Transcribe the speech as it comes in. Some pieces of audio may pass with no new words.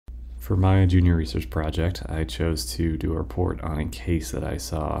For my junior research project, I chose to do a report on a case that I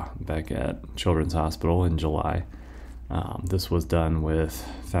saw back at Children's Hospital in July. This was done with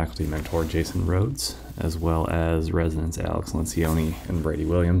faculty mentor Jason Rhodes, as well as residents Alex Lencioni and Brady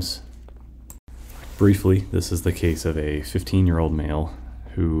Williams. Briefly, this is the case of a 15-year-old male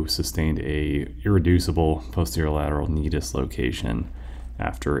who sustained a irreducible posterolateral knee dislocation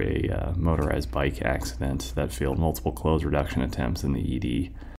after a motorized bike accident that failed multiple close reduction attempts in the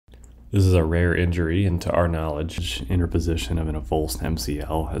ED. This is a rare injury, and to our knowledge, interposition of an avulsed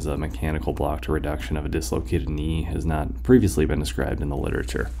MCL as a mechanical block to reduction of a dislocated knee has not previously been described in the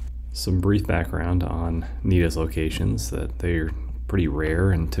literature. Some brief background on knee dislocations: that they're pretty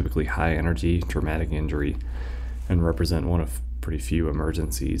rare and typically high energy traumatic injury and represent one of pretty few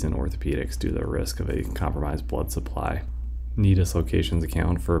emergencies in orthopedics due to the risk of a compromised blood supply. Knee dislocations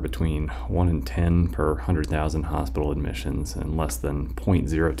account for between 1 in 10 per 100,000 hospital admissions and less than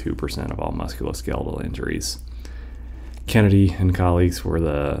 0.02% of all musculoskeletal injuries. Kennedy and colleagues were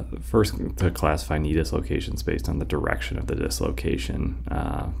the first to classify knee dislocations based on the direction of the dislocation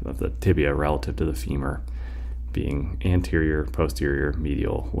of the tibia relative to the femur, being anterior, posterior,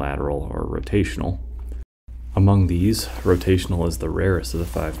 medial, lateral, or rotational. Among these, rotational is the rarest of the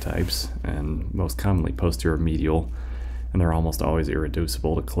 5 types and most commonly posterior medial, and they're almost always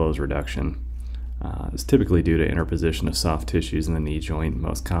irreducible to close reduction. It's typically due to interposition of soft tissues in the knee joint,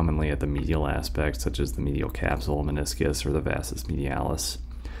 most commonly at the medial aspect, such as the medial capsule, meniscus, or the vastus medialis.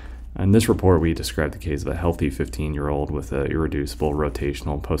 In this report, we described the case of a healthy 15-year-old with an irreducible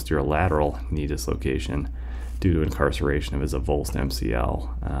rotational posterolateral knee dislocation due to incarceration of his avulsed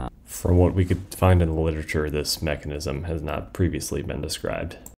MCL. From what we could find in the literature, this mechanism has not previously been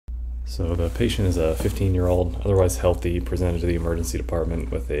described. So the patient is a 15-year-old, otherwise healthy, presented to the emergency department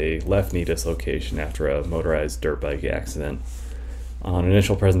with a left knee dislocation after a motorized dirt bike accident. On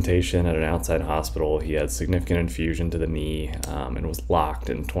initial presentation at an outside hospital, he had significant infusion to the knee and was locked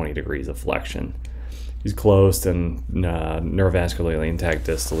in 20 degrees of flexion. He's closed and neurovascularly intact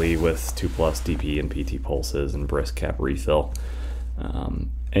distally with 2+ DP and PT pulses and brisk cap refill.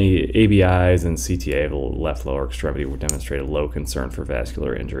 ABIs and CTA of the left lower extremity were demonstrated low concern for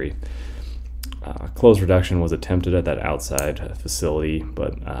vascular injury. Close reduction was attempted at that outside facility,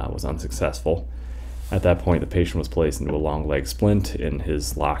 but was unsuccessful. At that point, the patient was placed into a long leg splint in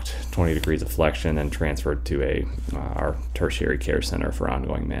his locked 20 degrees of flexion and transferred to our tertiary care center for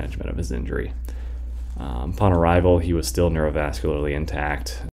ongoing management of his injury. Upon arrival, he was still neurovascularly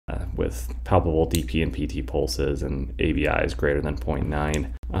intact, with palpable DP and PT pulses and ABIs greater than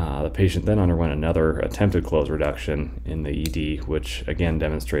 0.9. The patient then underwent another attempted close reduction in the ED, which again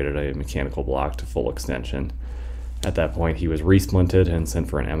demonstrated a mechanical block to full extension. At that point, he was resplinted and sent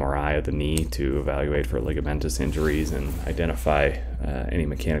for an MRI of the knee to evaluate for ligamentous injuries and identify any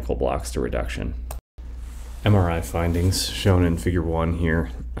mechanical blocks to reduction. MRI findings, shown in Figure 1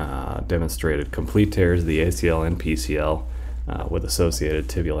 here, demonstrated complete tears of the ACL and PCL, with associated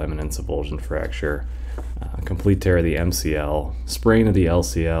tibial eminence avulsion fracture, complete tear of the MCL, sprain of the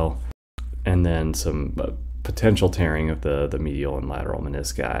LCL, and then some potential tearing of the medial and lateral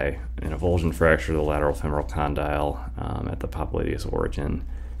menisci, an avulsion fracture of the lateral femoral condyle at the popliteus origin,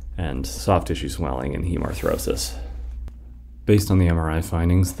 and soft tissue swelling and hemarthrosis. Based on the MRI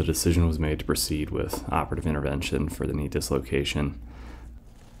findings, the decision was made to proceed with operative intervention for the knee dislocation.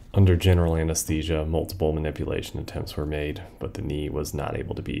 Under general anesthesia, multiple manipulation attempts were made, but the knee was not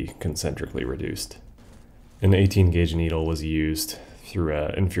able to be concentrically reduced. An 18-gauge needle was used through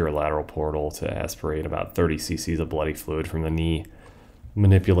an inferior lateral portal to aspirate about 30 cc's of bloody fluid from the knee.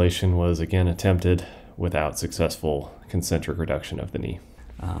 Manipulation was again attempted without successful concentric reduction of the knee.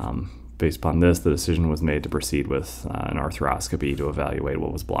 Based upon this, the decision was made to proceed with an arthroscopy to evaluate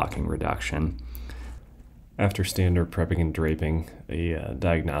what was blocking reduction. After standard prepping and draping, a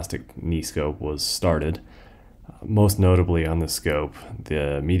diagnostic knee scope was started. Most notably on the scope,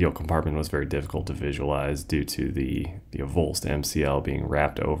 the medial compartment was very difficult to visualize due to the avulsed MCL being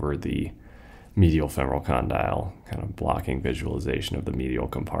wrapped over the medial femoral condyle, kind of blocking visualization of the medial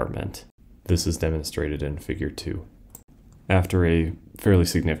compartment. This is demonstrated in Figure 2. After a fairly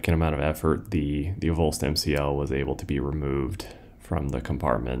significant amount of effort, the avulsed MCL was able to be removed from the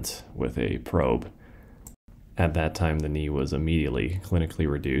compartment with a probe. At that time, the knee was immediately clinically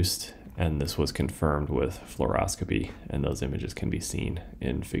reduced, and this was confirmed with fluoroscopy, and those images can be seen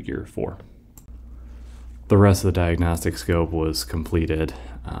in Figure 4. The rest of the diagnostic scope was completed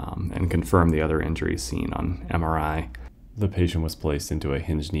and confirmed the other injuries seen on MRI. The patient was placed into a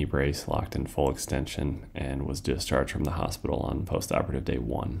hinged knee brace, locked in full extension, and was discharged from the hospital on postoperative day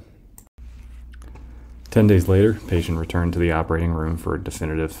 1. 10 days later, patient returned to the operating room for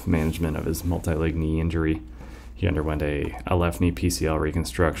definitive management of his multi-leg knee injury. He underwent a left knee PCL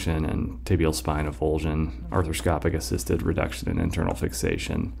reconstruction and tibial spine avulsion, arthroscopic assisted reduction and internal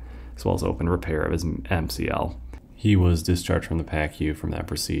fixation, as well as open repair of his MCL. He was discharged from the PACU from that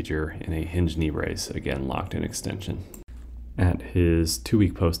procedure in a hinge knee brace, again locked in extension. At his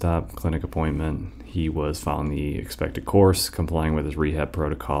 2-week post-op clinic appointment, he was following the expected course, complying with his rehab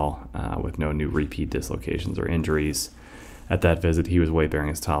protocol with no new repeat dislocations or injuries. At that visit, he was weight bearing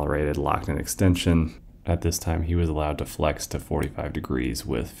as tolerated, locked in extension. At this time, he was allowed to flex to 45 degrees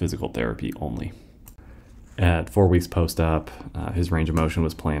with physical therapy only. At 4 weeks post-op, his range of motion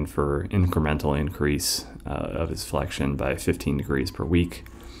was planned for incremental increase of his flexion by 15 degrees per week.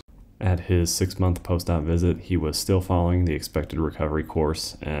 At his 6-month post-op visit, he was still following the expected recovery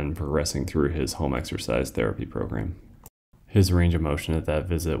course and progressing through his home exercise therapy program. His range of motion at that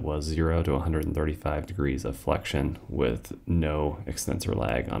visit was 0 to 135 degrees of flexion with no extensor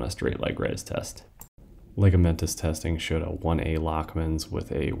lag on a straight leg raise test. Ligamentous testing showed a 1A Lockman's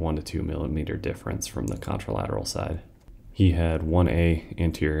with a 1 to 2 millimeter difference from the contralateral side. He had 1A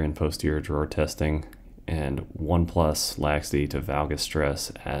anterior and posterior drawer testing and 1+ laxity to valgus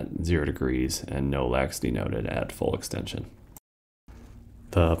stress at 0 degrees and no laxity noted at full extension.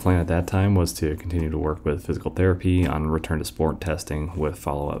 The plan at that time was to continue to work with physical therapy on return to sport testing with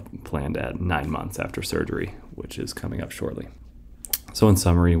follow-up planned at 9 months after surgery, which is coming up shortly. So in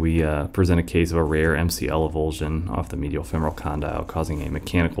summary, we present a case of a rare MCL avulsion off the medial femoral condyle causing a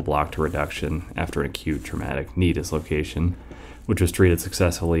mechanical block to reduction after an acute traumatic knee dislocation, which was treated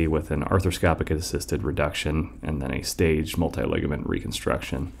successfully with an arthroscopic assisted reduction and then a staged multi-ligament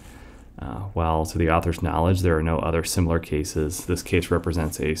reconstruction. While to the author's knowledge there are no other similar cases, this case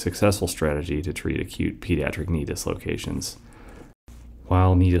represents a successful strategy to treat acute pediatric knee dislocations.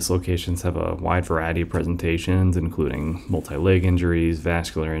 While knee dislocations have a wide variety of presentations, including multi-leg injuries,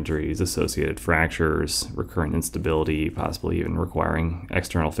 vascular injuries, associated fractures, recurrent instability, possibly even requiring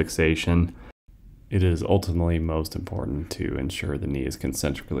external fixation, it is ultimately most important to ensure the knee is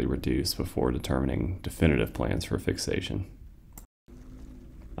concentrically reduced before determining definitive plans for fixation.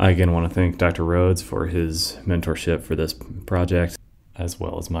 I again want to thank Dr. Rhodes for his mentorship for this project, as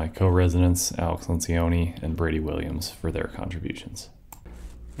well as my co-residents, Alex Lencioni and Brady Williams, for their contributions.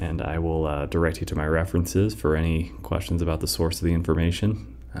 And I will direct you to my references for any questions about the source of the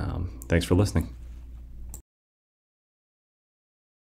information. Thanks for listening.